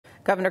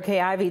Governor Kay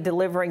Ivey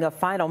delivering a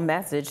final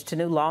message to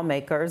new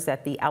lawmakers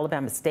at the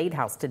Alabama State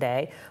House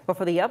today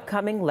before the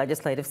upcoming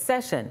legislative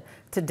session.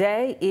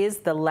 Today is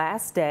the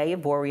last day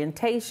of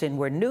orientation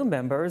where new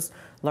members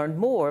learn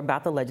more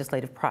about the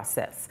legislative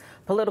process.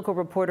 Political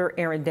reporter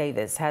Aaron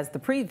Davis has the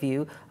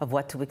preview of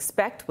what to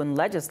expect when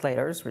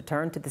legislators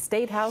return to the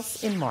State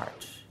House in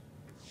March.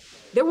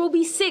 There will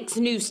be 6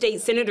 new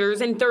state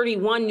senators and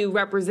 31 new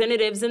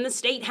representatives in the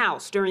State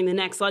House during the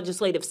next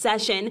legislative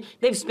session.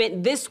 They've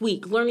spent this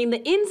week learning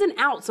the ins and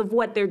outs of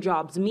what their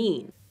jobs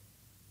mean.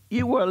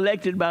 You were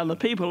elected by the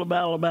people of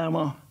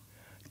Alabama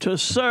to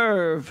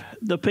serve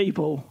the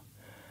people,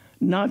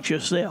 not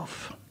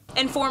yourself.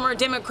 And former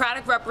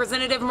Democratic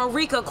Representative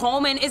Marika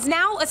Coleman is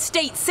now a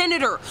state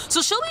senator, so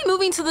she'll be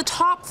moving to the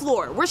top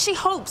floor where she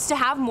hopes to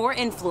have more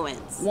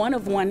influence. One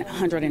of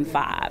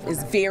 105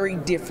 is very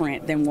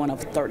different than one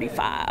of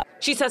 35.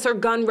 She says her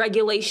gun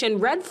regulation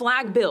red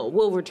flag bill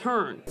will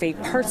return. If a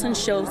person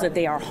shows that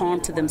they are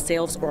harm to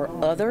themselves or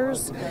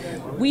others,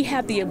 we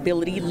have the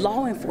ability,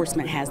 law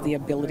enforcement has the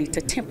ability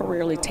to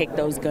temporarily take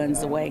those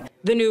guns away.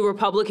 The new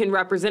Republican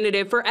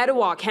representative for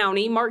Etowah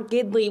County, Mark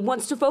Gidley,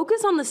 wants to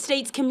focus on the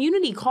state's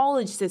community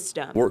college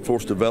system.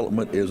 Workforce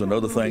development is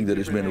another thing that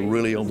has been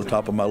really on the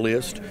top of my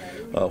list.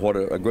 What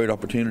a great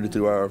opportunity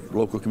through our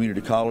local community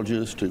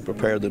colleges to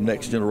prepare the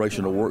next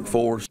generation of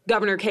workforce.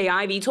 Governor Kay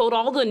Ivey told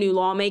all the new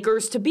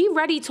lawmakers to be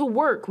ready to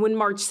work when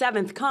March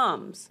 7th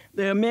comes.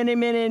 There are many,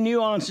 many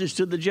nuances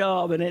to the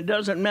job, and it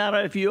doesn't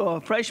matter if you're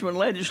a freshman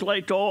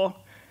legislator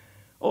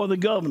or the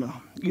governor.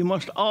 You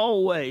must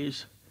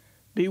always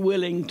be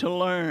willing to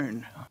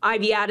learn.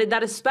 Ivey added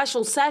that a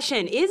special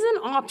session is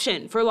an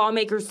option for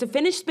lawmakers to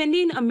finish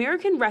spending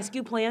American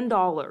Rescue Plan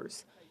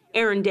dollars.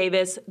 Aaron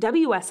Davis,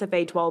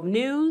 WSFA 12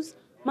 News,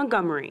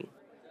 Montgomery.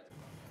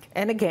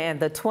 And again,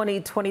 the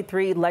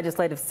 2023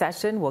 legislative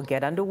session will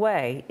get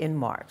underway in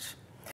March.